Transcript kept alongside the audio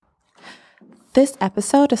This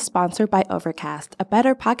episode is sponsored by Overcast, a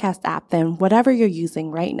better podcast app than whatever you're using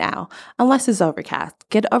right now, unless it's Overcast.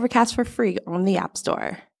 Get Overcast for free on the App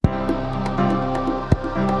Store.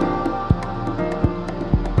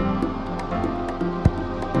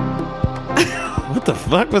 What the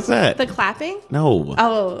fuck was that? The clapping? No.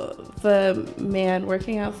 Oh, the man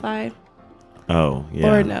working outside? Oh, yeah.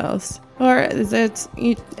 Lord knows. Or it's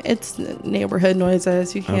neighborhood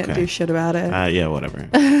noises. You can't do shit about it. Yeah, whatever.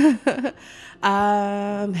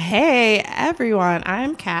 Hey, everyone.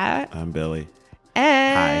 I'm Kat. I'm Billy.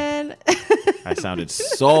 And... Hi. I sounded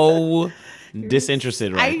so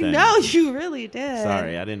disinterested right then. I know, you really did.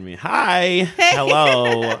 Sorry, I didn't mean... Hi.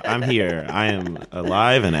 Hello. I'm here. I am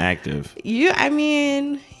alive and active. You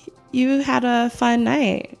had a fun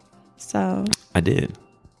night. So... I did.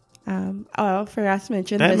 I forgot to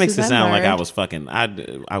mention that makes it sound like I was fucking. I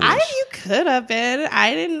wish. You could have been.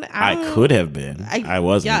 I didn't. I could have been. I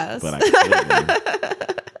wasn't. Yes. But I could have been.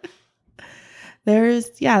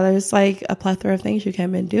 There's like a plethora of things you could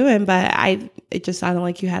have been doing, but it just sounded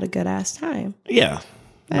like you had a good ass time. Yeah.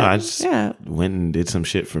 No, I just went and did some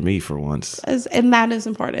shit for me for once. And that is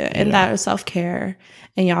important. And that is self-care.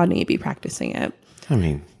 And y'all need to be practicing it. I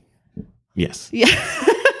mean, yes. Yeah.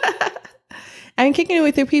 And kicking it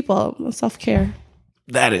with your people, self-care.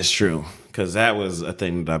 That is true. Because that was a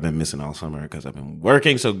thing that I've been missing all summer because I've been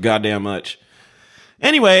working so goddamn much.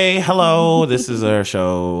 Anyway, hello. This is our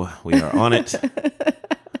show. We are on it.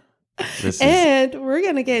 And we're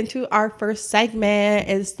going to get into our first segment.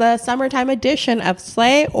 It's the summertime edition of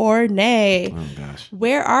Slay or Nay. Oh, gosh.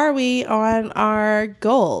 Where are we on our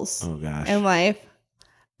goals in life?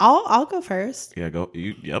 I'll go first. Yeah, go.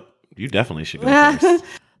 You definitely should go first.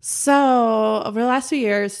 So over the last 2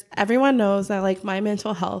 years, everyone knows that like my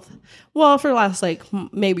mental health, well, for the last like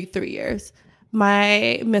maybe 3 years,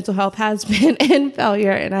 my mental health has been in failure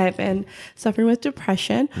and I've been suffering with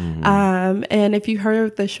depression. Mm-hmm. And if you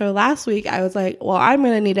heard the show last week, I was like, well, I'm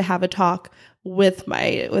going to need to have a talk with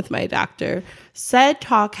my doctor. Said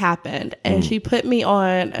talk happened and she put me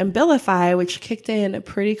on Abilify, which kicked in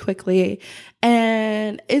pretty quickly.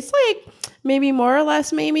 And it's like maybe more or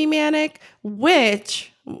less maybe manic, which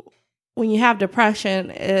when you have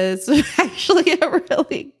depression is actually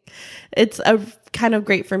it's a kind of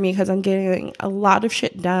great for me because I'm getting a lot of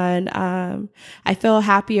shit done. I feel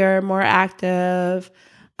happier, more active.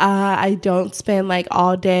 I don't spend like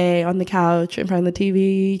all day on the couch in front of the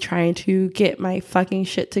TV trying to get my fucking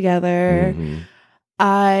shit together. Mm-hmm.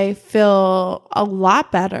 I feel a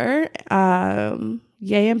lot better.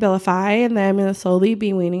 Yay, Abilify. And then I'm going to slowly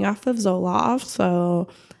be weaning off of Zoloft. So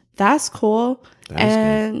that's cool.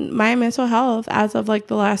 And my mental health as of like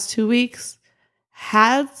the last 2 weeks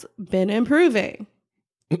has been improving.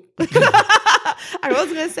 I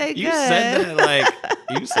was going to say you said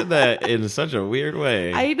that in such a weird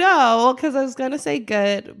way. I know, because I was going to say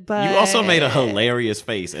good, but... You also made a hilarious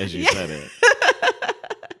face as you said it.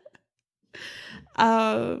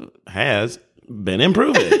 Has been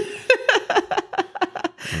improving.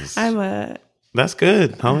 That's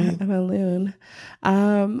good, homie. I'm a loon.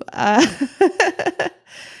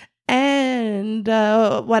 And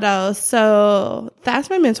what else? So that's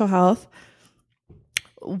my mental health.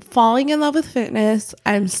 Falling in love with fitness.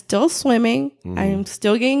 I'm still swimming. I'm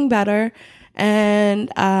still getting better. And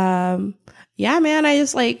yeah, man, I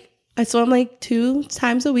swim like 2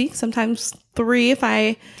 times a week, sometimes 3 if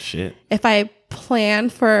I plan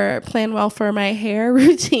well for my hair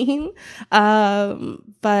routine.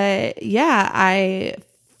 But yeah,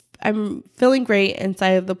 I'm feeling great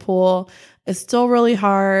inside of the pool. It's still really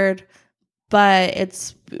hard, but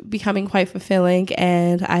it's becoming quite fulfilling.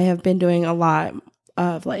 And I have been doing a lot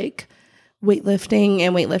of like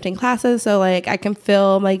weightlifting classes. So like I can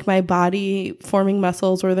feel like my body forming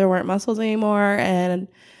muscles where there weren't muscles anymore. And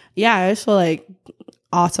yeah, I just feel like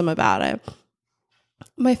awesome about it.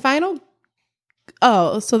 My final...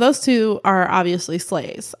 Oh, so those 2 are obviously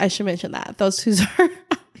slays. I should mention that. Those 2 are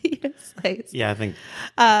obvious slays. Yeah, I think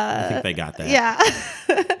they got that. Yeah.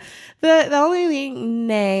 The only thing,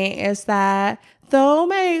 nay, is that though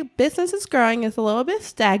my business is growing, it's a little bit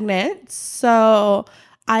stagnant. So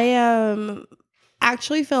I am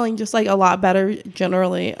actually feeling just like a lot better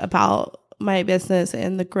generally about my business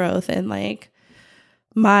and the growth and like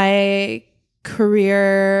my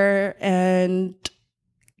career and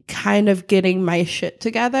kind of getting my shit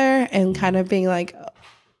together and kind of being like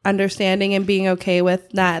understanding and being okay with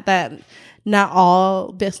that not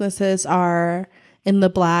all businesses are in the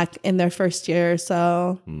black in their first year.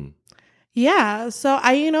 So yeah, so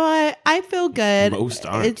I feel good. Most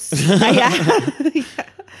aren't. Yeah.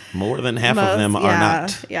 More than half of them are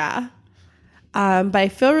not. Yeah. But I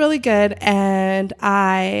feel really good, and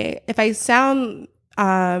if I sound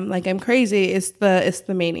like I'm crazy, it's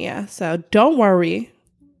the mania. So don't worry,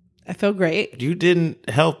 I feel great. You didn't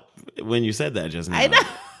help when you said that just now. I know.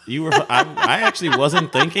 You were. I actually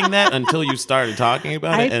wasn't thinking that until you started talking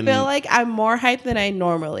about it. I feel like I'm more hyped than I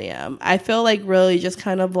normally am. I feel like really just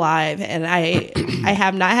kind of live, and I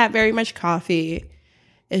have not had very much coffee.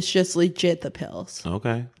 It's just legit the pills.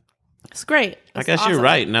 Okay. It's great. I guess awesome. you're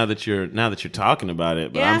right now that you're talking about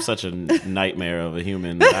it, but Yeah. I'm such a nightmare of a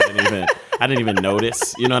human that I didn't even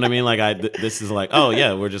notice. You know what I mean? Like this is like, oh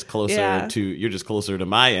yeah, we're just closer you're just closer to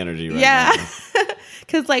my energy right now.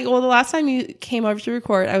 Cause the last time you came over to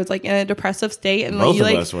record, I was like in a depressive state, and Both you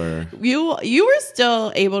of us were. You were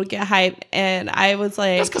still able to get hype, and I was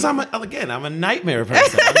like, that's because I'm a nightmare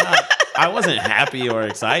person. I wasn't happy or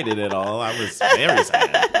excited at all. I was very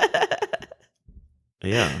sad.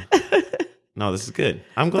 Yeah. No, this is good.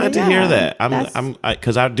 I'm glad to hear that.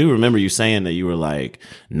 Because I do remember you saying that you were like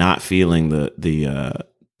not feeling the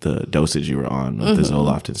dosage you were on with the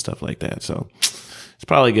Zoloft and stuff like that. So it's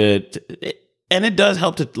probably good. And it does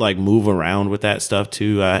help to like move around with that stuff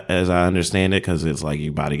too, as I understand it, because it's like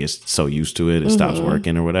your body gets so used to it, it stops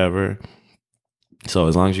working or whatever. So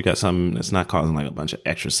as long as you got something that's not causing like a bunch of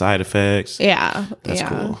extra side effects, that's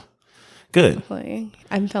cool. Good. Definitely.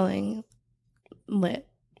 I'm feeling lit.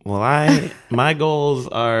 Well, my goals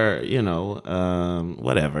are,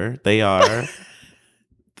 whatever they are.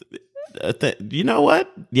 You know what?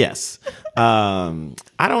 Yes. I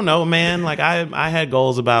don't know, man. Like I had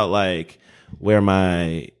goals about like where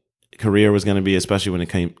my career was going to be, especially when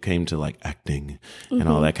it came to like acting and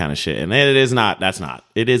all that kind of shit. And it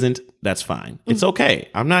isn't. That's fine. It's okay.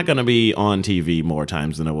 I'm not going to be on TV more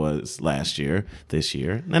times than I was this year.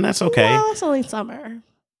 And that's okay. Well, it's only summer.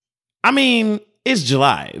 I mean, it's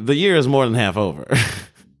July. The year is more than half over.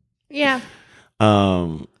 Yeah.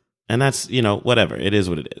 And that's, whatever. It is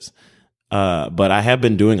what it is. But I have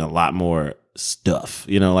been doing a lot more stuff,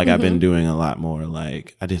 I've been doing a lot more,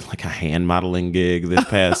 like I did like a hand modeling gig this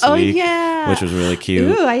past week, which was really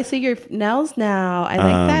cute. Ooh, I see your nails now. I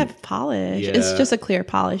like that polish. Yeah. It's just a clear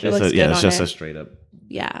polish. It looks good it's on just it. a straight up.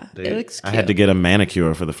 Yeah, it looks cute. I had to get a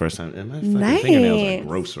manicure for the first time, and my fucking fingernails are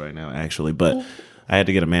gross right now, actually. But I had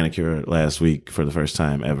to get a manicure last week for the first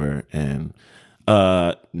time ever, and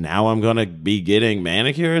now I'm gonna be getting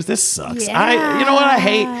manicures. This sucks. Yeah. You know what I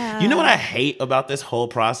hate? You know what I hate about this whole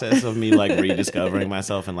process of me like rediscovering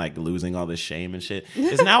myself and like losing all this shame and shit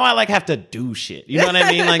is now I like have to do shit. You know what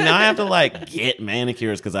I mean? Like now I have to like get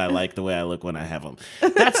manicures because I like the way I look when I have them.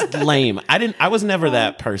 That's lame. I was never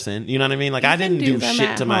that person. You know what I mean? Like I didn't do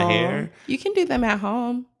shit to my hair. You can do them at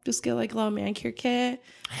home. Just get like a little manicure kit.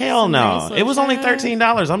 Hell no. It was only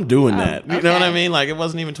 $13. I'm doing that. You know what I mean? Like it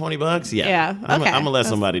wasn't even $20. Yeah. I'm going to let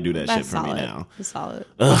somebody do that shit for me now. That's solid.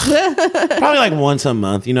 Probably like once a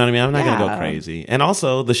month. You know what I mean? I'm not going to go crazy. And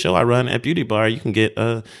also the show I run at Beauty Bar, you can get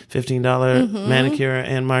a $15 manicure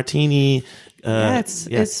and martini.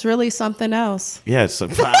 It's really something else. Yeah. You're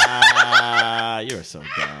so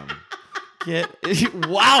dumb.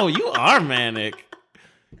 Wow, you are manic.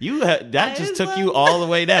 That just took you all the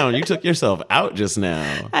way down. You took yourself out just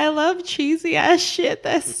now. I love cheesy ass shit.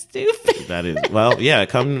 That's stupid. That is. Well, yeah,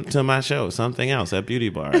 come to my show, Something Else at Beauty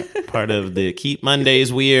Bar. Part of the Keep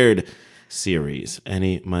Mondays Weird series.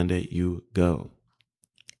 Any Monday you go.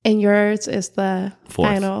 And yours is the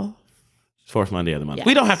final. Fourth Monday of the month. Yes.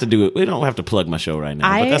 We don't have to do it. We don't have to plug my show right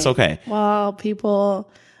now, but that's okay. Well,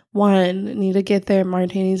 people, need to get their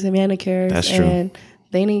martinis and manicures. That's true. And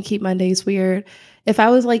they need to keep Mondays weird. If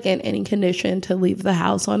I was like in any condition to leave the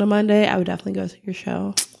house on a Monday, I would definitely go to your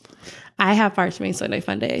show. I have March, May, Sunday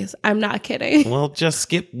fun days. I'm not kidding. Well, just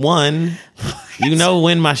skip one. You know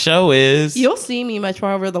when my show is. You'll see me much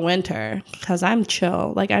more over the winter because I'm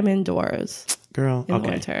chill. Like I'm indoors. Girl, in okay.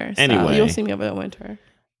 the winter. So anyway. You'll see me over the winter.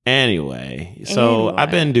 Anyway. So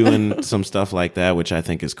I've been doing some stuff like that, which I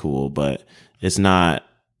think is cool, but it's not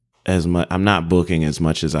as much. I'm not booking as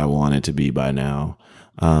much as I want it to be by now.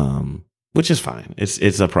 Which is fine.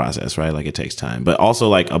 It's a process, right? Like it takes time, but also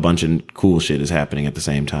like a bunch of cool shit is happening at the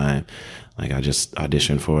same time. Like I just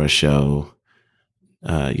auditioned for a show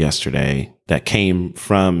yesterday that came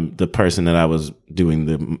from the person that I was doing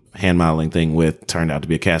the hand modeling thing with, turned out to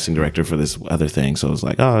be a casting director for this other thing. So it was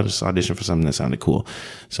like, oh, I'll just audition for something that sounded cool.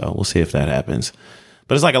 So we'll see if that happens.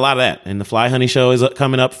 But it's like a lot of that. And the Fly Honey show is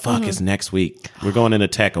coming up. Fuck, it's next week. We're going into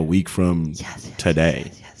tech a week from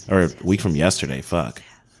today. Or a week from yesterday. Fuck.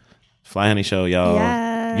 Fly Honey show, y'all.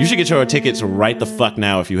 Yes. You should get your tickets right the fuck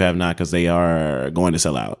now if you have not, because they are going to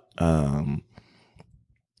sell out.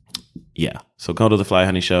 Yeah. So go to the Fly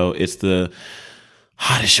Honey show. It's the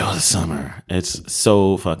hottest show of the summer. It's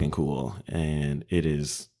so fucking cool. And it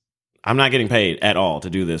is, I'm not getting paid at all to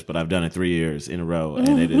do this, but I've done it 3 years in a row.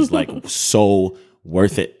 And it is like so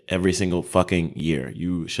worth it every single fucking year.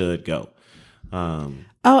 You should go.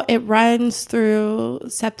 It runs through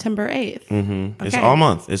September 8th. Mm-hmm. Okay. It's all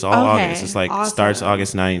month. It's all August. It's like awesome. Starts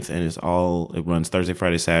August 9th and it runs Thursday,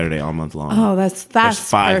 Friday, Saturday all month long. Oh, that's There's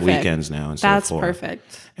 5 perfect. weekends now instead That's of 4.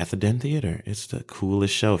 perfect. At the Den Theater. It's the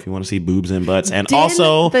coolest show if you want to see boobs and butts and Den-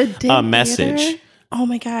 also the Den a message. Theater? Oh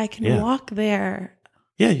my God, I can walk there.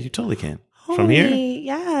 Yeah, you totally can. From here?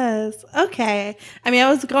 Yes. Okay. I mean, I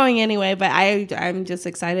was going anyway, but I'm just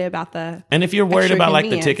excited about the. And if you're worried about like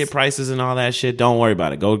the convenience. ticket prices and all that shit, don't worry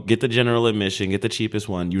about it. Go get the general admission, get the cheapest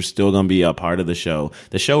one. You're still going to be a part of the show.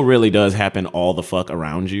 The show really does happen all the fuck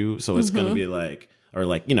around you. So it's going to be like, or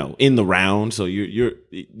like, you know, in the round. So you're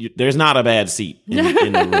there's not a bad seat in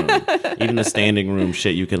the room. Even the standing room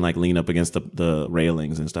shit, you can like lean up against the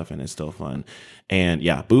railings and stuff, and it's still fun. And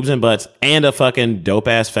yeah, boobs and butts and a fucking dope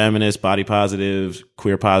ass feminist, body positive,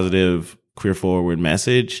 queer forward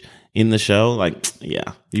message in the show. Like,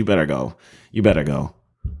 yeah, you better go. You better go.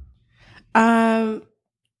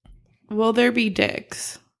 Will there be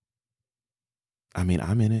dicks? I mean,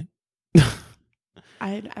 I'm in it.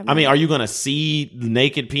 I mean, are you going to see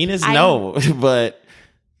naked penis? No, but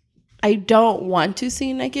I don't want to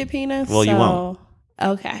see naked penis. Well, you won't.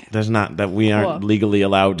 Okay. There's not that we aren't legally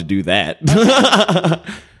allowed to do that. Okay.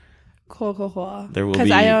 Cool. There will because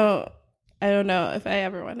be. I don't know if I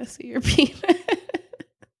ever want to see your penis.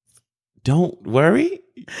 Don't worry.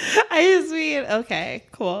 I just mean, okay,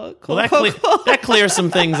 cool. Well, that clears some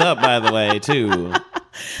things up, by the way, too.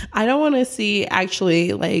 I don't want to see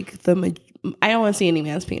actually like I don't want to see any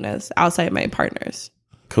man's penis outside my partner's.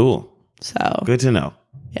 Cool. So good to know.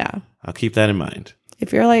 Yeah. I'll keep that in mind.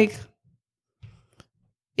 If you're like,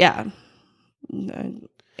 yeah.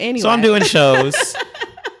 Anyway. So I'm doing shows.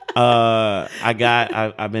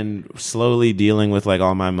 I've been slowly dealing with like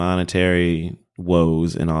all my monetary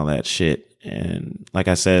woes and all that shit. And like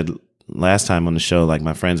I said last time on the show, like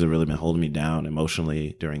my friends have really been holding me down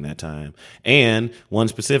emotionally during that time. And one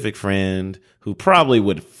specific friend who probably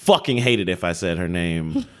would fucking hate it if I said her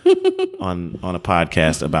name on a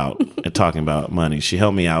podcast about talking about money. She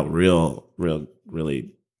helped me out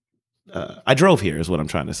really. I drove here is what I'm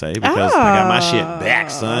trying to say because I got my shit back,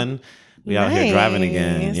 son. We out here driving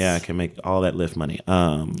again. Yeah, I can make all that Lyft money.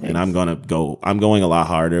 And I'm going a lot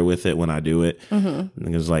harder with it when I do it. Mm-hmm.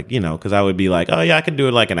 And it's like, you know, because I would be like, oh yeah, I could do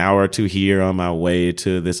it like an hour or two here on my way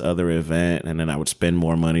to this other event, and then I would spend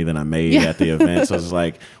more money than I made at the event. So it's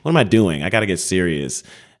like, what am I doing? I got to get serious.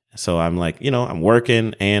 So I'm like, you know, I'm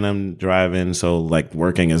working and I'm driving. So like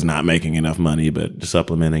working is not making enough money, but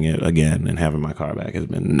supplementing it again and having my car back has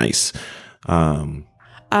been nice.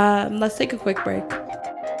 Let's take a quick break.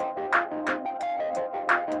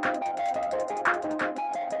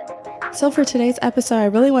 So for today's episode, I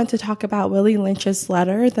really want to talk about Willie Lynch's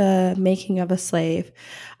letter, The Making of a Slave.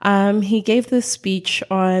 He gave this speech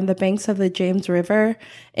on the banks of the James River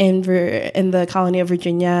in the colony of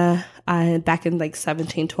Virginia back in like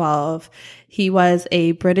 1712. He was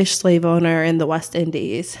a British slave owner in the West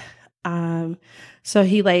Indies. So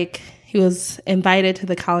he was invited to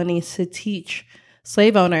the colonies to teach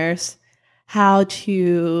slave owners how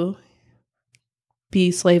to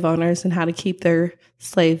be slave owners and how to keep their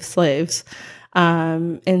slaves.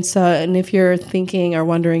 And if you're thinking or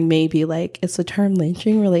wondering maybe like, is the term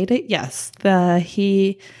lynching related? Yes.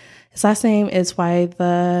 His last name is why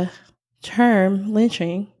the term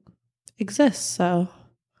lynching exists. So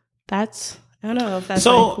I don't know if that's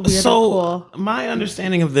like weird or cool. My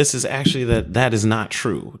understanding of this is actually that is not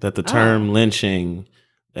true. That the term lynching,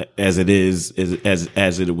 as it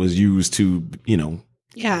it was used to, you know,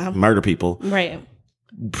 murder people, right,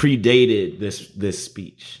 predated this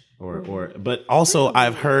speech. But also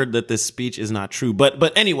I've heard that this speech is not true.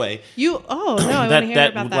 But anyway, I want to hear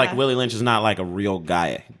about that. Like Willie Lynch is not like a real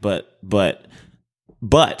guy. But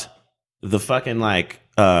the fucking like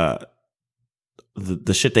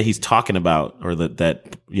the shit that he's talking about, or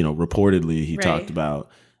that you know reportedly he talked about,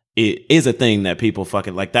 it is a thing that people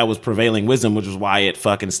fucking like. That was prevailing wisdom, which is why it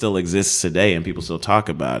fucking still exists today and people still talk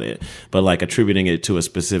about it. But like attributing it to a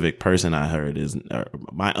specific person, I heard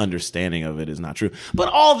my understanding of it is not true. But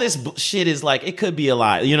all this shit is like, it could be a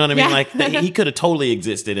lie. You know what I mean? Like he could have totally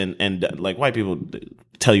existed, and like white people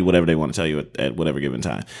tell you whatever they want to tell you at whatever given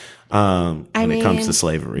time. When it comes to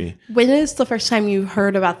slavery. When is the first time you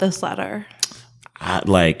heard about this letter?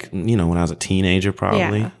 When I was a teenager,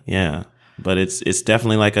 probably. Yeah. But it's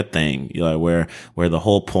definitely like a thing, you know, where the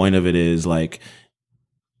whole point of it is like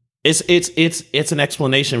It's an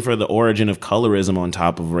explanation for the origin of colorism on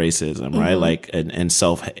top of racism, right? Like and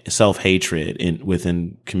self hatred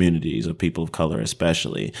within communities of people of color,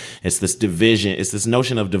 especially. It's this division. It's this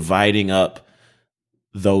notion of dividing up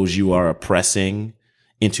those you are oppressing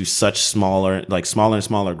into such smaller and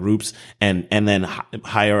smaller groups, and then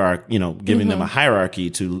hierarchy, giving them a hierarchy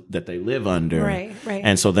that they live under. Right.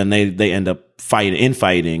 And so then they end up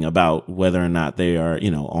fighting about whether or not they are,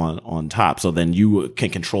 on top. So then you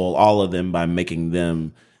can control all of them by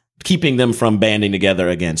keeping them from banding together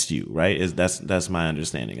against you. Right. That's my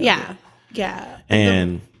understanding of it. Yeah.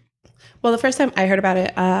 And the first time I heard about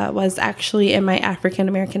it was actually in my African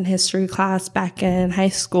American history class back in high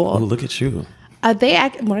school. Oh, look at you.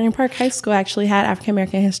 Morning Park High School actually had African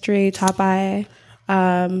American history taught by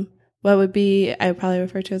what would be, I would probably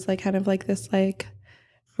refer to as like kind of like this like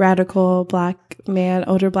radical older black man,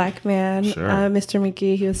 sure. Mr.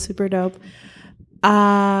 McGee. He was super dope.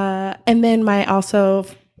 And then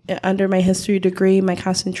under my history degree, my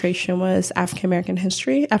concentration was African American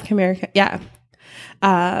history.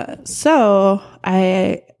 So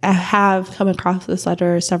I have come across this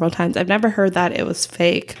letter several times. I've never heard that it was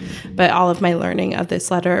fake, but all of my learning of this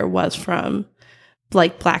letter was from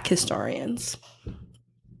like Black historians.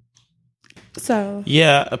 So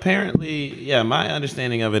yeah, apparently, my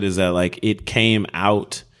understanding of it is that like it came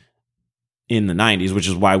out in the 90s, which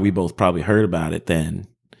is why we both probably heard about it then.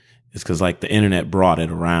 It's because like the internet brought it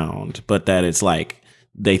around, but that it's like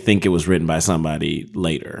they think it was written by somebody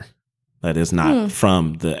later. That is not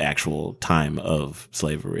from the actual time of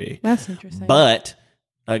slavery. That's interesting. But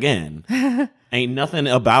again, ain't nothing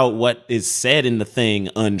about what is said in the thing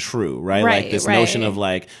untrue, right? Like this notion of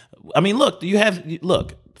like, I mean, look,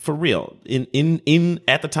 for real. In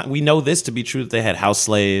at the time, we know this to be true that they had house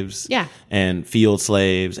slaves, and field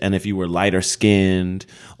slaves, and if you were lighter skinned,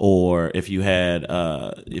 or if you had,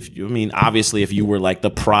 obviously, if you were like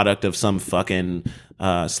the product of some fucking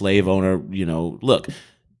slave owner, look.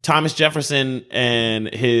 Thomas Jefferson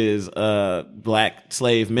and his black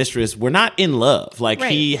slave mistress were not in love. Like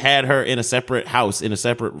he had her in a separate house, in a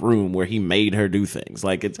separate room where he made her do things.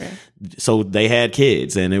 Like so they had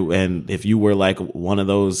kids, and if you were like one of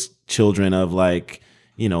those children of like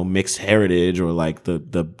mixed heritage, or like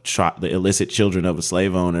the illicit children of a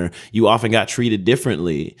slave owner, you often got treated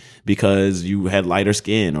differently because you had lighter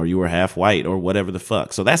skin or you were half white or whatever the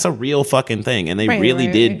fuck. So that's a real fucking thing. And they really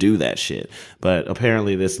did do that shit. But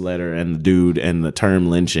apparently this letter and the dude and the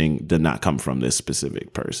term lynching did not come from this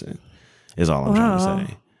specific person, is all I'm trying to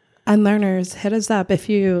say. Unlearners, hit us up if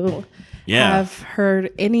you have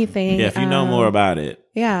heard anything. Yeah, if you know more about it.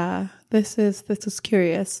 Yeah. This is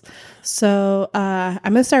curious. So I'm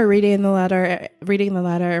gonna start reading the letter, and we're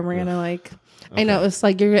gonna like. Okay. I know it's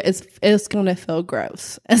like it's gonna feel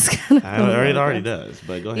gross. It's gonna. It already does,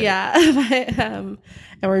 but go ahead. Yeah, and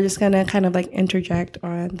we're just gonna kind of like interject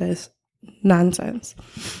on this nonsense.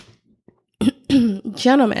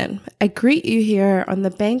 Gentlemen, I greet you here on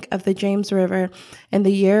the bank of the James River in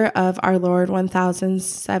the year of our Lord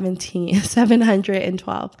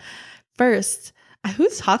 712. First. Who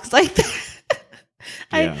talks like that?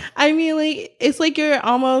 I mean, like, it's like you're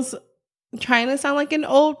almost trying to sound like an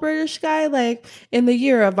old British guy, like, in the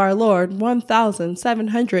year of our Lord,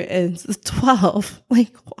 1712.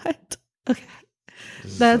 Like, what? Okay.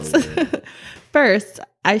 That's first,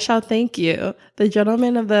 I shall thank you, the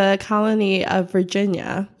gentlemen of the colony of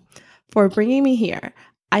Virginia, for bringing me here.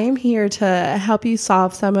 I am here to help you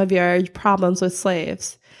solve some of your problems with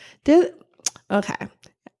slaves. Okay.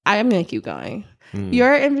 I'm going to keep going.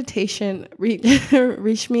 Your invitation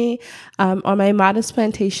reached me on my modest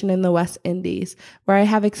plantation in the West Indies, where I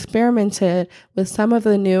have experimented with some of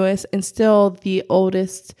the newest and still the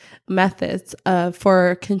oldest methods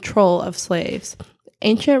for control of slaves.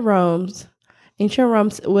 Ancient Romans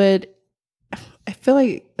would, I feel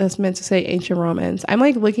like that's meant to say ancient Romans. I'm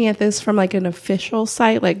like looking at this from like an official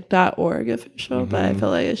site, like .org official, but I feel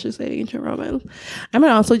like it should say ancient Romans. I'm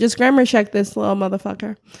gonna also just grammar check this little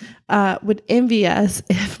motherfucker. Would envy us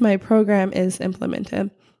if my program is implemented.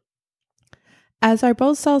 As our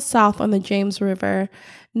boat sails south on the James River,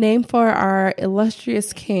 named for our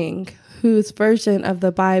illustrious king, whose version of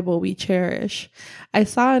the Bible we cherish, I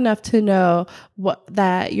saw enough to know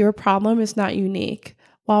that your problem is not unique.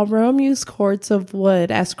 While Rome used cords of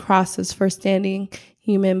wood as crosses for standing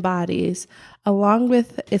human bodies, along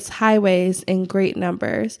with its highways in great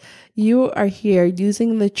numbers, you are here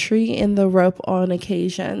using the tree and the rope on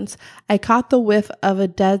occasions. I caught the whiff of a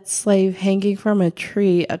dead slave hanging from a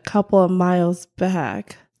tree a couple of miles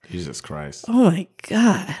back. Jesus Christ. Oh my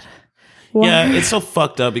God. Wow. Yeah, it's so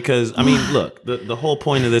fucked up because, I mean, look, the whole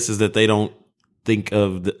point of this is that they don't think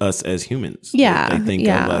of us as humans. Yeah. They think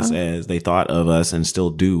of us as, they thought of us and still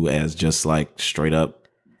do as just like straight up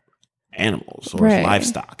animals or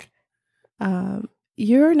livestock.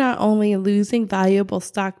 You're not only losing valuable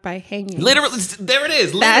stock by hanging. Literally, there it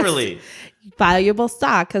is. Literally. That's valuable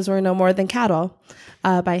stock, because we're no more than cattle.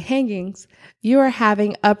 By hangings, you are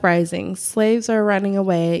having uprisings. Slaves are running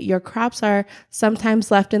away. Your crops are sometimes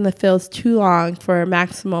left in the fields too long for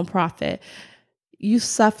maximum profit. You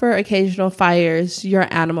suffer occasional fires.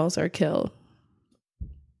 Your animals are killed.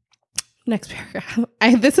 Next paragraph.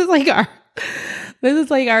 This is like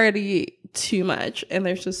already too much, and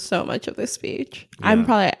there's just so much of this speech.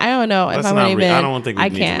 Yeah. I don't know if I'm even. I don't think we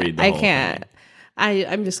need to read the whole thing.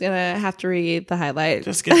 I'm just gonna have to read the highlights.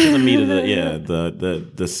 Just get to the meat of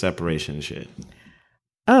the separation shit.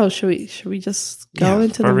 Oh, should we just go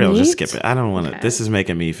into for real? meat? Just skip it. I don't want to. Okay. This is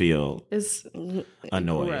making me feel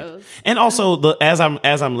annoyed. Gross. And also, as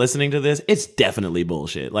I'm listening to this, it's definitely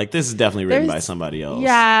bullshit. Like, this is definitely written by somebody else.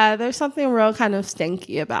 Yeah, there's something real kind of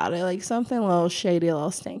stinky about it. Like something a little shady, a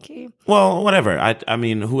little stinky. Well, whatever. I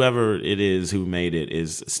mean, whoever it is who made it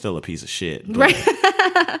is still a piece of shit. But. Right.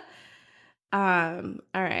 All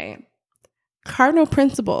right. Cardinal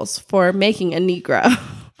principles for making a Negro.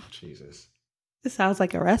 Jesus. This sounds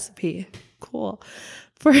like a recipe. Cool.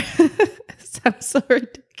 Sounds so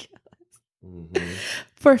ridiculous. Mm-hmm.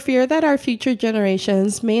 For fear that our future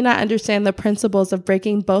generations may not understand the principles of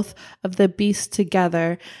breaking both of the beasts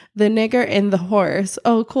together, the nigger and the horse.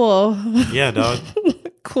 Oh, cool. Yeah, dog.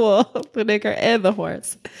 Cool. The nigger and the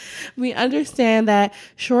horse. We understand that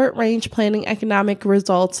short-range planning economic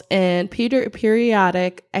results in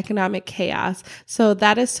periodic economic chaos. So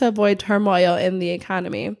that is to avoid turmoil in the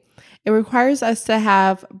economy. It requires us to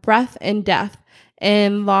have breadth and depth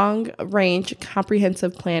in long-range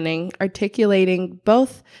comprehensive planning, articulating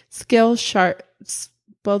both skill-sharp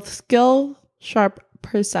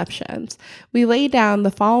perceptions. We lay down the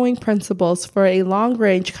following principles for a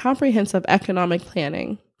long-range comprehensive economic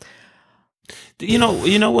planning. You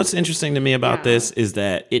know what's interesting to me about this is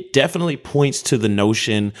that it definitely points to the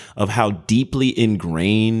notion of how deeply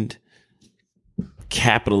ingrained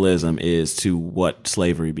capitalism is to what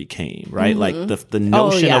slavery became, right? Mm-hmm. Like the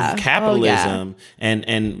notion of capitalism and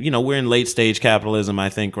we're in late stage capitalism, I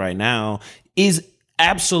think, right now, is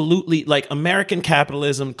absolutely, like, American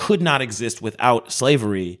capitalism could not exist without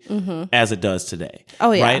slavery as it does today.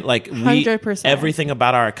 Oh yeah. Right? Like 100%. Everything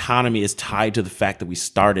about our economy is tied to the fact that we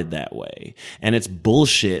started that way. And it's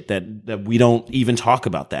bullshit that we don't even talk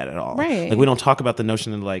about that at all. Right. Like, we don't talk about the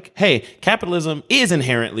notion of, like, hey, capitalism is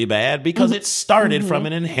inherently bad because it started from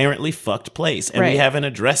an inherently fucked place. And we haven't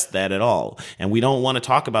addressed that at all. And we don't want to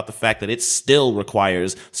talk about the fact that it still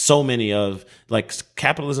requires so many of, like,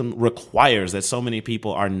 capitalism requires that so many people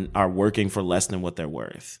are working for less than what they're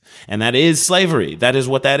worth. And that is slavery. That is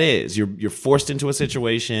what that is. You're forced into a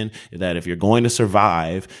situation that if you're going to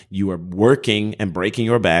survive, you are working and breaking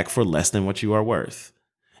your back for less than what you are worth.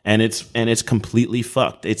 And it's completely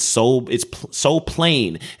fucked. It's so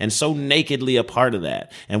plain and so nakedly a part of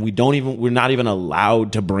that. And we're not even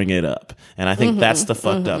allowed to bring it up. And I think that's the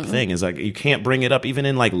fucked up thing, is like, you can't bring it up even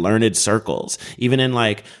in like learned circles, even in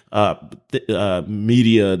like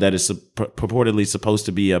media that is purportedly supposed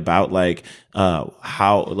to be about like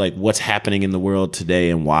how, like, what's happening in the world today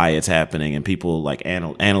and why it's happening, and people like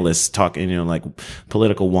analysts talking, like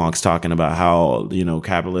political wonks talking about how,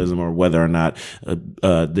 capitalism, or whether or not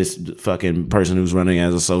this fucking person who's running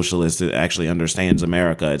as a socialist actually understands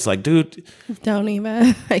America. It's like, dude, don't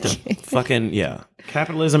even. Fucking yeah.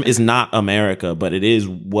 Capitalism is not America, but it is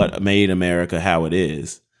what made America how it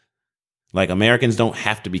is. Like, Americans don't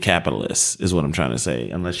have to be capitalists, is what I'm trying to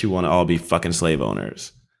say, unless you want to all be fucking slave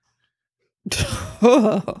owners.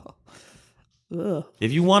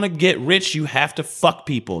 If you want to get rich, you have to fuck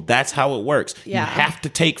people. That's how it works. Yeah. You have to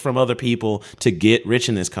take from other people to get rich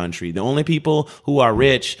in this country. The only people who are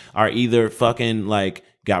rich are either fucking, like,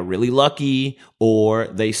 got really lucky, or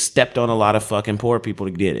they stepped on a lot of fucking poor people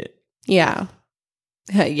to get it. Yeah.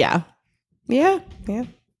 Yeah.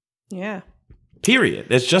 Period.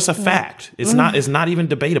 It's just a fact. It's not even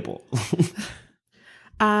debatable.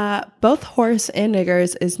 Both horse and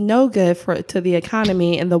niggers is no good to the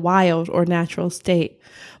economy in the wild or natural state.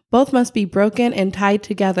 Both must be broken and tied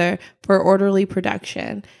together for orderly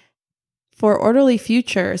production. For orderly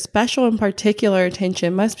future, special and particular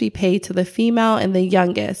attention must be paid to the female and the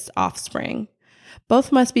youngest offspring.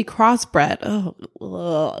 Both must be crossbred.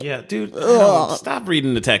 Oh, yeah, dude. Stop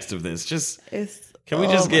reading the text of this. Can we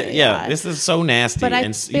just get? Yeah, this is so nasty. But I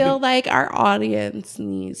feel like our audience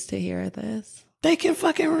needs to hear this. They can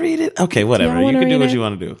fucking read it. Okay, whatever. You can do what you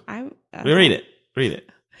want to do. Read it.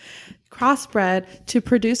 crossbred to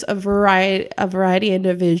produce a variety and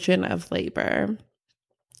division of labor.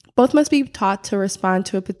 Both must be taught to respond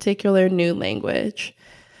to a particular new language.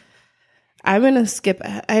 I'm gonna skip.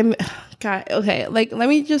 Okay. Like, let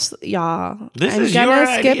me just, y'all. I'm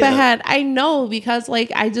gonna skip ahead. I know, because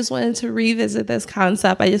like I just wanted to revisit this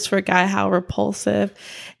concept. I just forgot how repulsive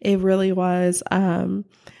it really was.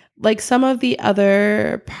 Like some of the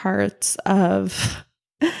other parts of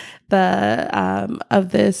of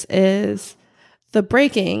this is the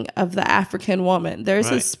breaking of the African woman. There's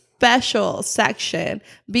a special section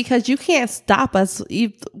because you can't stop us.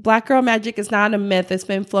 Black girl magic is not a myth. It's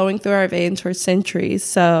been flowing through our veins for centuries.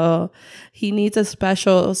 So he needs a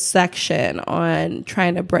special section on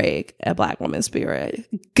trying to break a Black woman's spirit.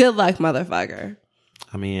 Good luck, motherfucker.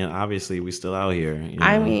 I mean, obviously, we still out here.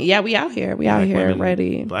 I mean, yeah, we out here. We out here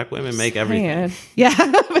ready. Black women make everything. Yeah,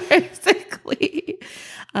 basically.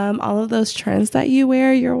 All of those trends that you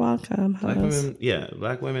wear, you're welcome.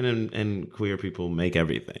 Black women and queer people make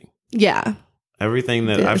everything. Yeah. Everything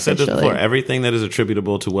that I've said this before, everything that is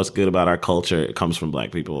attributable to what's good about our culture comes from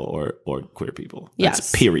Black people or queer people.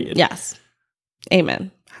 That's period. Yes.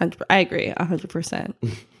 Amen. I agree 100%.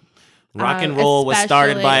 Rock and roll was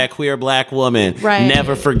started by a queer Black woman. Right.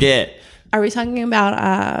 Never forget. Are we talking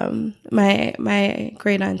about my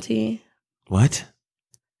great auntie? What?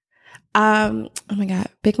 Oh my God,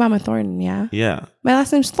 Big Mama Thornton. Yeah. Yeah. My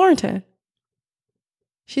last name's Thornton.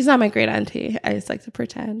 She's not my great auntie. I just like to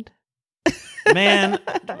pretend. Man,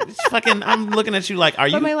 fucking, I'm looking at you like, are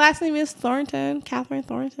you? But my last name is Thornton, Catherine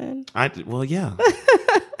Thornton. Well, yeah.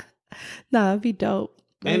 No, that'd be dope.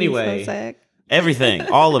 Anyway, so sick. Everything,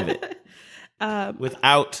 all of it,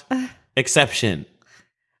 without exception.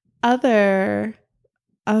 Other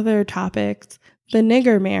topics: the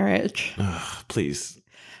nigger marriage. Please.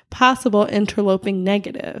 Possible interloping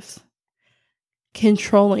negatives.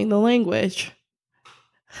 Controlling the language.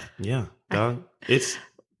 Yeah, dog. It's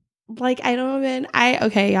like,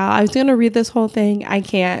 okay, y'all. I was gonna read this whole thing. I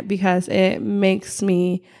can't because it makes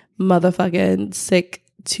me motherfucking sick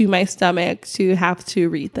to my stomach to have to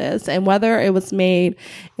read this. And whether it was made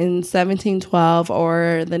in 1712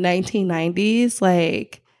 or the 1990s,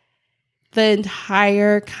 like the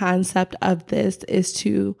entire concept of this is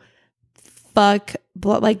to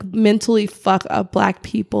mentally fuck up Black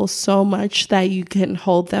people so much that you can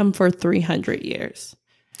hold them for 300 years.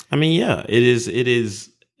 I mean, yeah, it is.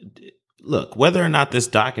 Look, whether or not this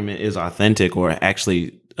document is authentic or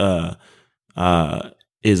actually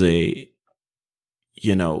is a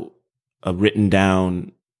written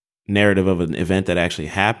down narrative of an event that actually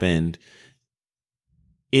happened,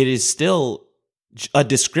 it is still a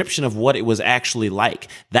description of what it was actually like.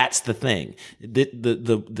 That's the thing.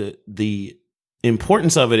 The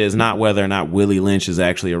importance of it is not whether or not Willie Lynch is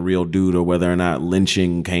actually a real dude or whether or not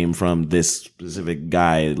lynching came from this specific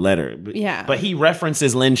guy letter. Yeah. But he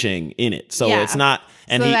references lynching in it. So it's not,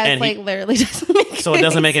 and so he, that's and like he, literally doesn't make so it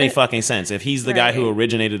doesn't make any fucking sense. If he's the guy who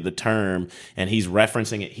originated the term and he's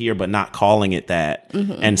referencing it here, but not calling it that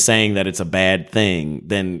and saying that it's a bad thing,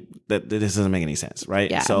 then this doesn't make any sense. Right.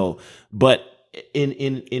 Yeah. So, but in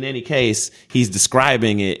any case, he's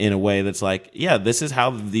describing it in a way that's like, yeah, this is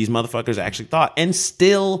how these motherfuckers actually thought and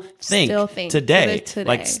still think today.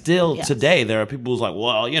 Like today, there are people who's like,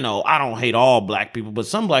 well, I don't hate all Black people, but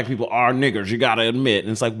some Black people are niggers, you gotta admit.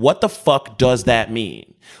 And it's like, what the fuck does that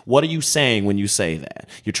mean? What are you saying when you say that?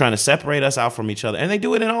 You're trying to separate us out from each other. And they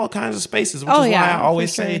do it in all kinds of spaces, which is why I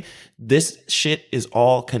always say this shit is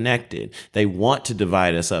all connected. They want to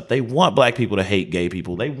divide us up. They want Black people to hate gay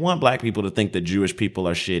people. They want Black people to think that Jewish people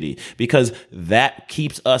are shitty because that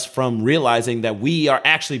keeps us from realizing that we are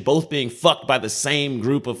actually both being fucked by the same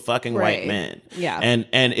group of fucking white men. Yeah. And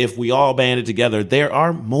if we all banded together, there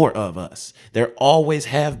are more of us. There always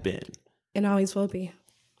have been. And always will be.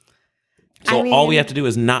 So all we have to do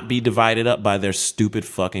is not be divided up by their stupid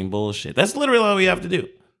fucking bullshit. That's literally all we have to do.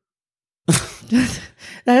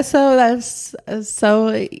 That's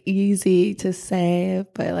so easy to say,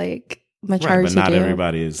 but like much harder to do. But not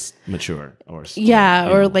everybody is mature or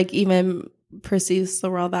like even perceives the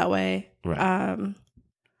world that way. Right.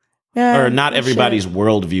 Or not everybody's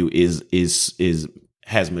worldview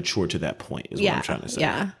has matured to that point. Is what I'm trying to say.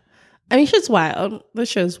 Yeah. I mean, shit's wild. This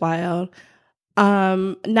shit's wild.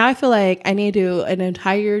 Now I feel like I need to do an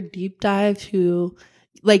entire deep dive to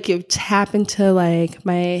tap into like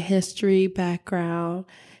my history background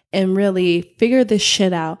and really figure this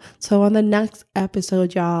shit out. So on the next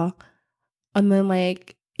episode, y'all, and then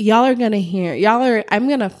I'm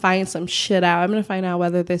going to find some shit out. I'm going to find out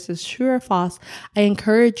whether this is true or false. I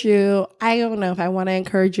encourage you. I don't know if I want to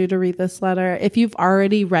encourage you to read this letter. If you've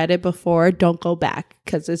already read it before, don't go back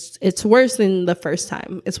because it's worse than the first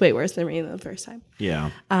time. It's way worse than reading it the first time.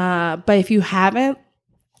 Yeah. But if you haven't,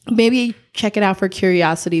 maybe check it out for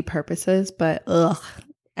curiosity purposes. But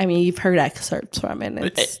I mean, you've heard excerpts from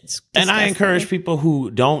it. And I encourage people who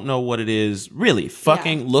don't know what it is, really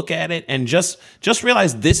fucking look at it and just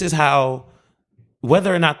realize this is how,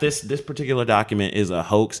 whether or not this particular document is a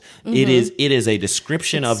hoax, it is a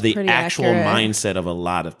description of the actual mindset of a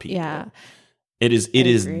lot of people. Yeah. It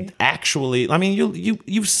is actually, I mean,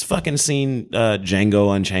 you've fucking seen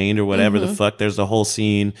Django Unchained or whatever the fuck. There's a whole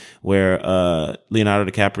scene where Leonardo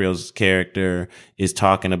DiCaprio's character is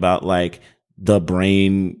talking about like the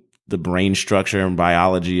brain structure and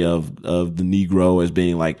biology of the Negro as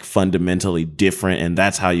being like fundamentally different, and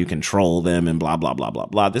that's how you control them and blah blah blah blah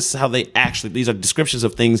blah. This is how these are descriptions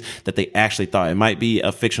of things that they actually thought. It might be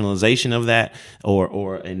a fictionalization of that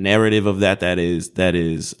or a narrative of that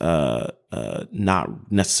is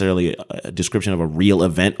not necessarily a description of a real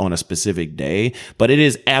event on a specific day, but it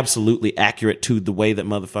is absolutely accurate to the way that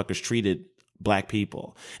motherfuckers treated Black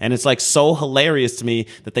people. And it's like so hilarious to me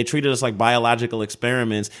that they treated us like biological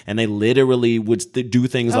experiments, and they literally would do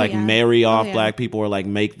things like marry off Black people or like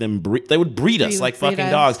make them they would breed us like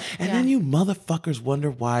fucking dogs. And then you motherfuckers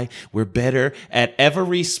wonder why we're better at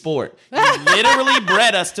every sport. You literally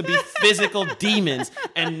bred us to be physical demons,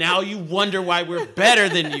 and now you wonder why we're better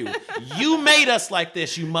than you. You made us like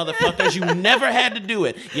this, you motherfuckers. You never had to do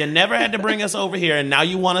it. You never had to bring us over here, and now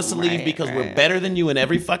you want us to leave because we're better than you in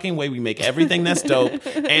every fucking way. We make everything that's dope,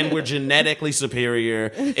 and we're genetically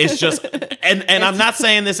superior. It's just, and I'm not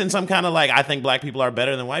saying this in some kind of like, I think Black people are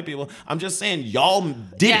better than white people. I'm just saying y'all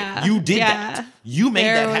did it. You did that. You made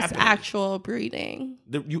that happen. There was actual breeding.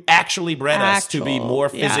 You actually bred us to be more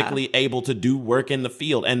physically able to do work in the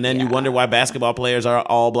field, and then you wonder why basketball players are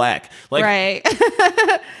all Black. Like, right.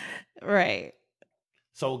 Right.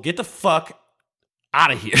 So get the fuck out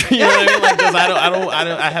of here. You know what I mean? Like, because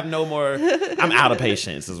I have no more. I'm out of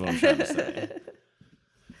patience. Is what I'm trying to say.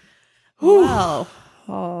 Well,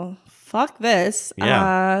 fuck this.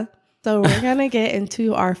 Yeah. So we're gonna get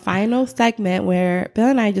into our final segment where Bill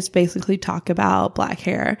and I just basically talk about Black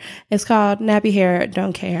hair. It's called Nappy Hair,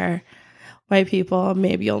 Don't Care. White people,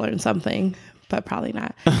 maybe you'll learn something, but probably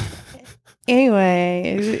not.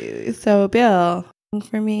 Anyway, so Bill,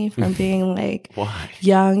 for me, from being like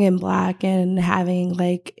young and Black and having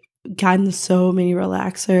like gotten so many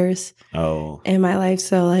relaxers in my life.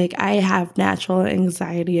 So like I have natural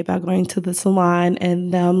anxiety about going to the salon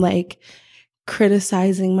and them like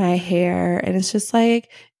criticizing my hair. And it's just like,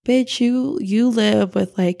 bitch, you live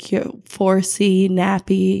with like your 4C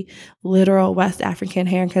nappy literal West African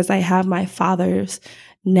hair, because I have my father's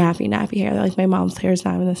nappy hair. Like my mom's hair is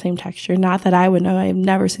not even the same texture. Not that I would know. I've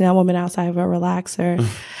never seen that woman outside of a relaxer.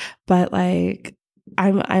 But like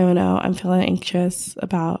I don't know. I'm feeling anxious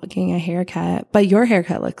about getting a haircut. But your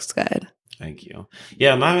haircut looks good. Thank you.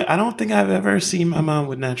 Yeah, I don't think I've ever seen my mom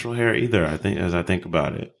with natural hair either. I think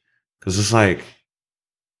about it, because it's like,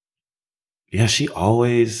 yeah, she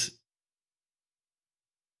always.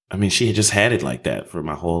 I mean, she had just had it like that for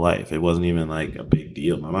my whole life. It wasn't even like a big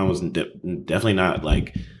deal. My mom was definitely not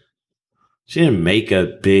like, she didn't make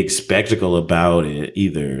a big spectacle about it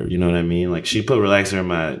either. You know what I mean? Like she put relaxer in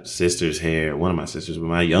my sister's hair, one of my sisters, but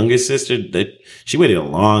my youngest sister, she waited a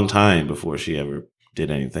long time before she ever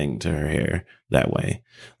did anything to her hair that way.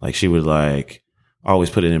 Like she would like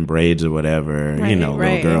always put it in braids or whatever, little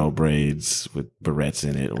girl braids with barrettes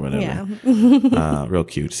in it or whatever. Yeah. Real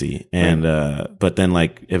cutesy. And, but then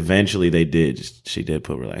like eventually she did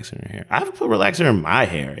put relaxer in her hair. I've put relaxer in my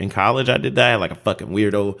hair. In college, I did that. I had like a fucking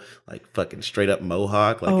weirdo, like fucking straight up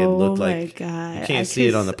mohawk. Like it looked like, God. You can't see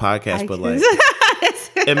it on the podcast, but like,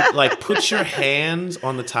 and like put your hands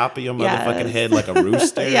on the top of your motherfucking head like a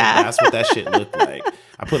rooster. Yeah. That's what that shit looked like.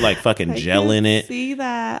 I put like fucking gel in it. See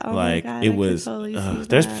that? Oh like my God, it was.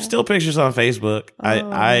 There's still pictures on Facebook.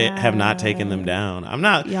 I have not taken them down. I'm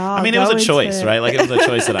not. I mean, it was a choice, right? Like it was a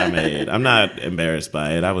choice that I made. I'm not embarrassed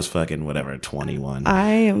by it. I was fucking whatever, 21. I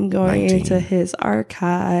am going 19. Into his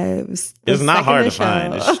archives. It's not hard to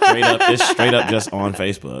find. It's straight up just on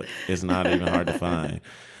Facebook. It's not even hard to find.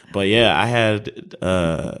 But yeah, I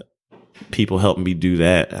had people helping me do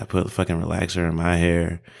that. I put fucking relaxer in my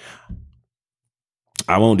hair.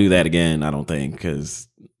 I won't do that again, I don't think, because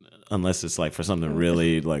unless it's like for something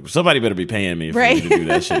really, like somebody better be paying me for me to do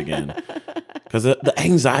that shit again. Because the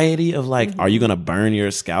anxiety of like, are you going to burn your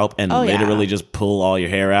scalp and literally just pull all your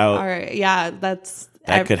hair out? All right. Yeah, that's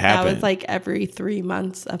that could happen. That was like every 3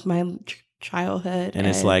 months of my childhood. And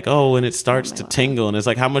it's like, and it starts to tingle. And it's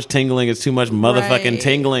like, how much tingling is too much motherfucking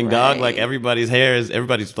tingling, dog? Like everybody's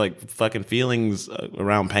like fucking feelings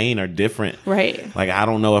around pain are different. Right. Like, I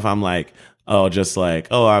don't know if I'm like,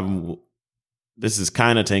 this is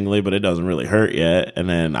kind of tingly, but it doesn't really hurt yet. And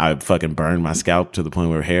then I fucking burn my scalp to the point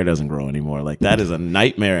where hair doesn't grow anymore. Like, that is a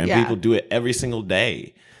nightmare. And people do it every single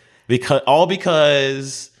day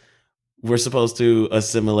because we're supposed to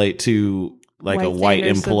assimilate to like a white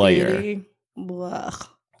employer. Ugh.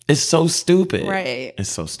 It's so stupid. Right. It's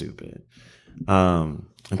so stupid. And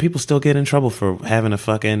people still get in trouble for having a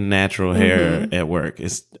fucking natural hair at work.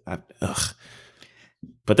 Ugh.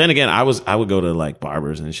 But then again, I would go to like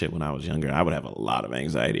barbers and shit when I was younger. I would have a lot of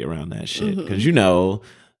anxiety around that shit because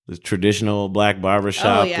the traditional black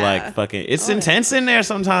barbershop, like fucking, it's intense in there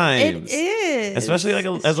sometimes. It is, especially like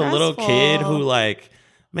as a little kid who like.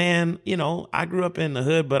 Man, I grew up in the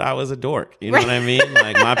hood, but I was a dork. You know what I mean?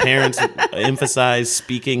 Like, my parents emphasized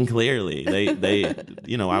speaking clearly. They,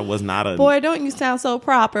 I was not a... Boy, don't you sound so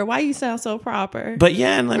proper. Why you sound so proper? But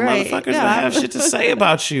yeah, and like motherfuckers that have shit to say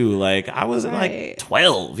about you. Like, I was like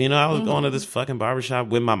 12, I was going to this fucking barbershop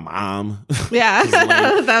with my mom. Yeah.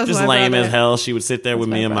 just lame as hell. She would sit there with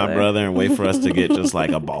me and my brother and wait for us to get just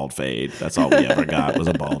like a bald fade. That's all we ever got was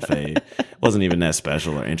a bald fade. Wasn't even that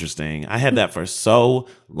special or interesting. I had that for so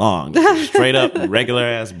long, straight up regular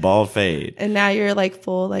ass bald fade. And now you're like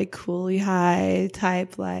full like coolie high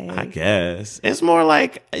type, like, I guess it's more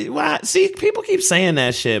like, see, people keep saying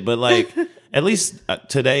that shit, but like at least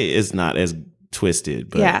today is not as twisted.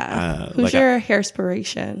 But who's your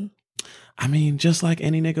hairspiration? I mean, just like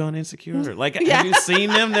any nigga on Insecure. Like, have you seen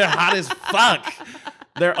them? They're hot as fuck.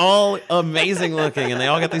 They're all amazing looking, and they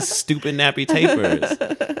all got these stupid nappy tapers.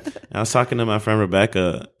 I was talking to my friend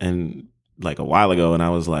Rebecca and like a while ago, and I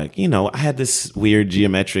was like, I had this weird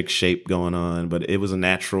geometric shape going on, but it was a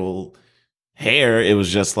natural hair. It was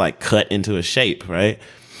just like cut into a shape, right?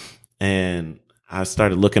 And I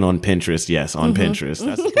started looking on Pinterest. Yes, on Pinterest.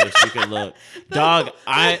 That's the place you can look. Dog,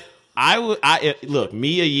 look,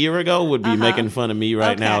 me a year ago would be making fun of me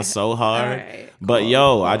right now so hard. Right, but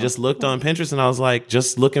cool. I just looked on Pinterest and I was like,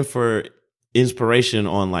 just looking for inspiration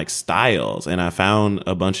on like styles, and I found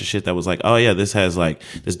a bunch of shit that was like, oh yeah, this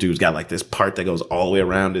dude's got like this part that goes all the way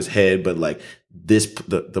around his head, but like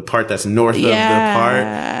the part that's north of the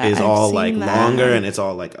part is all like longer, and it's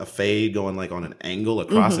all like a fade going like on an angle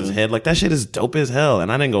across his head. Like, that shit is dope as hell.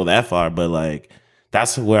 And I didn't go that far, but like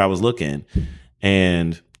that's where I was looking.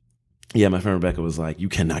 And yeah, my friend Rebecca was like, you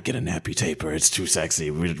cannot get a nappy taper, it's too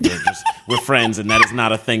sexy, we're friends, and that is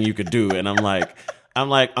not a thing you could do. And I'm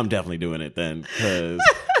definitely doing it then, because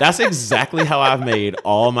that's exactly how I've made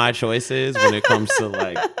all my choices when it comes to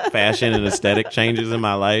like fashion and aesthetic changes in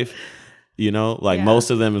my life. Most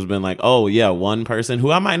of them has been like, oh yeah, one person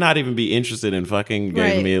who I might not even be interested in fucking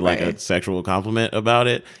gave me like a sexual compliment about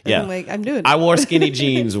it. Yeah, I'm doing it. I wore skinny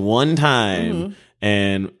jeans one time.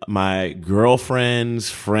 And my girlfriend's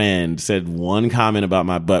friend said one comment about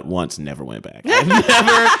my butt once, never went back.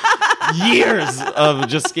 Years of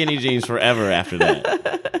just skinny jeans forever after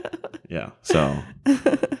that. Yeah. So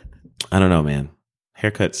I don't know, man.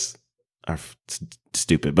 Haircuts are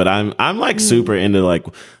stupid, but I'm like super into like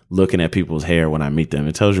looking at people's hair when I meet them.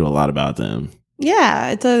 It tells you a lot about them.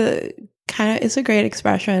 Yeah. It's a great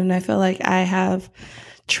expression. I feel like I have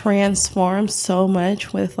transformed so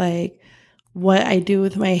much with like what I do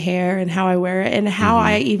with my hair and how I wear it and how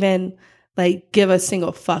I even like give a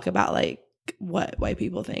single fuck about like what white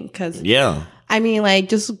people think. Cause I mean, like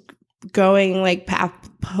just going like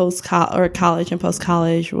post college and post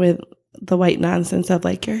college with the white nonsense of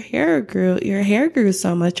like your hair grew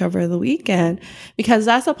so much over the weekend, because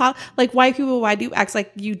that's like white people. Why do you act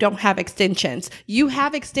like you don't have extensions? You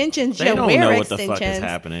have extensions. They don't know what the fuck is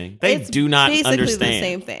happening. They do not understand. It's basically the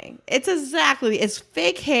same thing. It's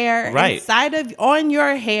fake hair inside on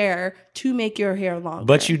your hair to make your hair longer.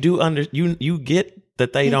 But you do you get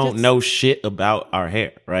that they don't know shit about our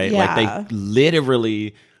hair, right? Yeah. Like they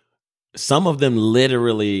literally. Some of them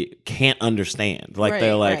literally can't understand. Like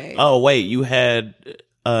they're like, oh wait, you had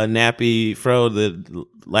a nappy fro the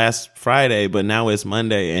last Friday, but now it's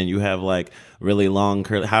Monday and you have like really long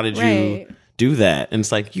curly. How did you do that? And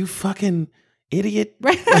it's like, you fucking idiot.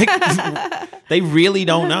 Like, they really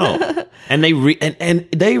don't know. And they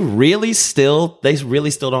really still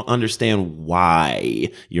don't understand why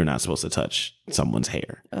you're not supposed to touch someone's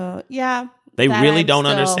hair. Yeah. They really don't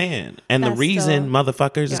understand. And the reason,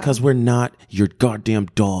 motherfuckers, is because we're not your goddamn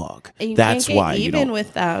dog. And that's why you don't. Even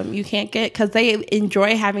with them, you can't get, because they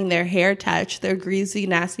enjoy having their hair touched, their greasy,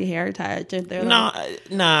 nasty hair touched. And they're nah.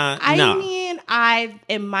 I mean,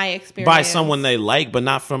 in my experience, by someone they like, but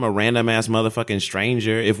not from a random ass motherfucking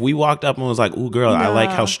stranger. If we walked up and was like, "Ooh, girl, I like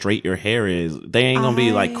how straight your hair is," they ain't gonna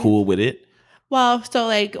be like cool with it. Well, so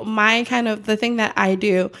like the thing that I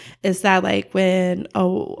do is that like when a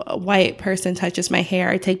white person touches my hair,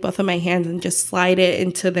 I take both of my hands and just slide it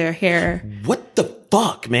into their hair. What the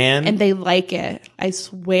fuck, man? And they like it. I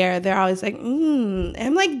swear. They're always like,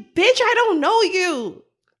 I'm like, bitch, I don't know you.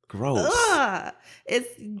 Gross. Ugh. It's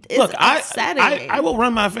Look, upsetting. I will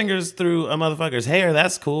run my fingers through a motherfucker's hair.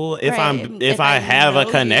 That's cool. If I have a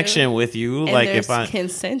connection with you, and like there's if I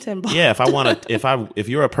consent involved. Yeah, if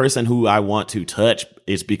you're a person who I want to touch,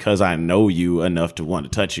 it's because I know you enough to want to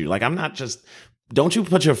touch you. Like I'm not just. Don't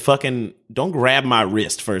grab my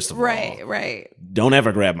wrist first of all. Right. Don't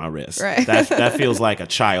ever grab my wrist. Right. That feels like a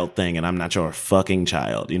child thing, and I'm not your fucking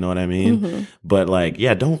child. You know what I mean? Mm-hmm. But like,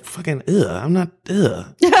 yeah, don't fucking. I'm not.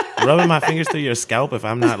 Rubbing my fingers through your scalp if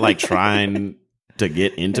I'm not like trying to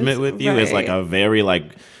get intimate with you is like a very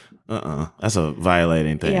like. That's a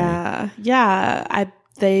violating thing. Yeah.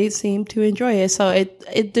 They seem to enjoy it, so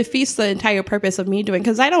it defeats the entire purpose of me doing.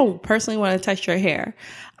 Because I don't personally want to touch your hair.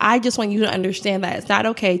 I just want you to understand that it's not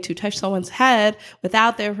okay to touch someone's head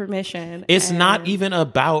without their permission. It's not even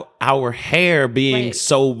about our hair being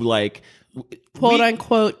so like quote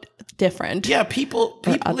unquote different. Yeah, people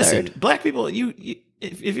listen. Black people,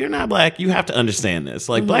 if you're not black, you have to understand this.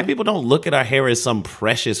 Like, black people don't look at our hair as some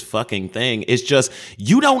precious fucking thing. It's just,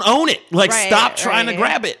 you don't own it. Like, stop trying to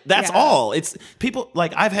grab it. That's all. It's people,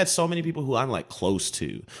 like, I've had so many people who I'm, like, close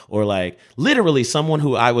to, or, like, literally someone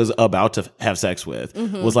who I was about to have sex with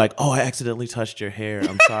was like, oh, I accidentally touched your hair.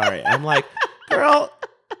 I'm sorry. I'm like, girl,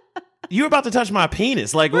 you're about to touch my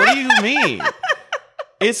penis. Like, what do you mean?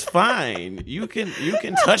 It's fine. You can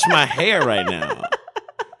touch my hair right now.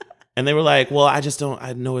 And they were like, well, I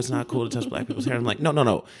know it's not cool to touch black people's hair. I'm like,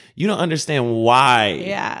 no. You don't understand why.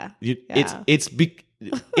 Yeah. It's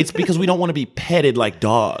because we don't want to be petted like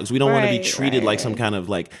dogs. We don't want to be treated like some kind of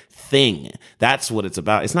like thing. That's what it's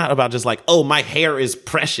about. It's not about just like, oh, my hair is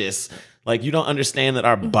precious. Like, you don't understand that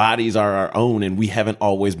our bodies are our own and we haven't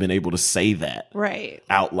always been able to say that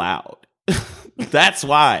out loud. That's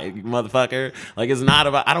why, motherfucker. Like, it's not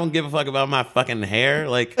about, I don't give a fuck about my fucking hair.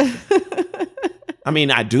 Like, I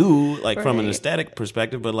mean, I do, like, from an aesthetic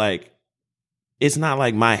perspective, but, like, it's not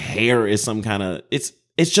like my hair is some kind of, it's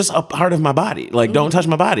just a part of my body. Like, don't touch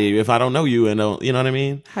my body if I don't know you and don't, you know what I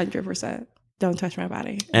mean? 100%. Don't touch my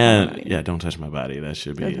body. And, don't touch my body. That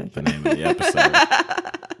should be the name of the episode.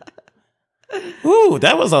 Ooh,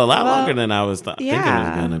 that was a lot longer than I was thinking it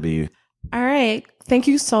was going to be. All right. Thank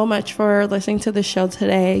you so much for listening to the show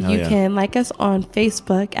today. You can like us on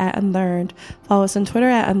Facebook at Unlearned. Follow us on Twitter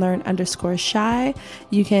at Unlearned_shy.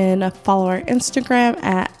 You can follow our Instagram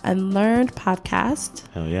at Unlearned Podcast.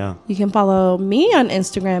 Hell yeah. You can follow me on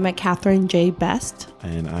Instagram at Catherine J. Best.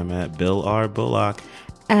 And I'm at Bill R. Bullock.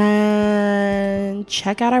 And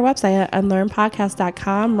check out our website at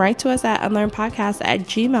unlearnpodcast.com. Write to us at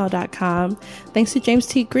unlearnpodcast@gmail.com. Thanks to James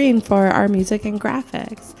T. Green for our music and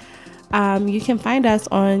graphics. You can find us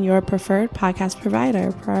on your preferred podcast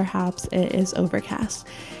provider. Perhaps it is Overcast.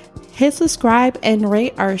 Hit subscribe and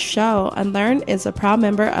rate our show. Unlearn is a proud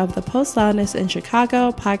member of the Post Loudness in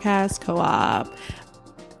Chicago Podcast Co-op.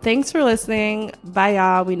 Thanks for listening. Bye,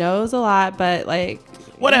 y'all. We know it was a lot, but like,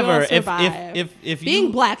 whatever. If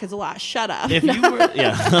being black is a lot. Shut up. If you were,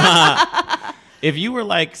 if you were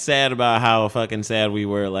like sad about how fucking sad we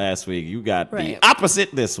were last week, you got the opposite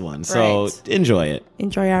this one. So enjoy it.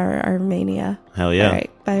 Enjoy our mania. Hell yeah. All right.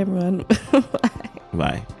 Bye, everyone.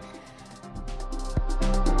 Bye.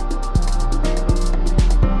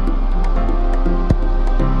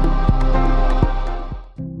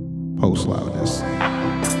 Post Loud.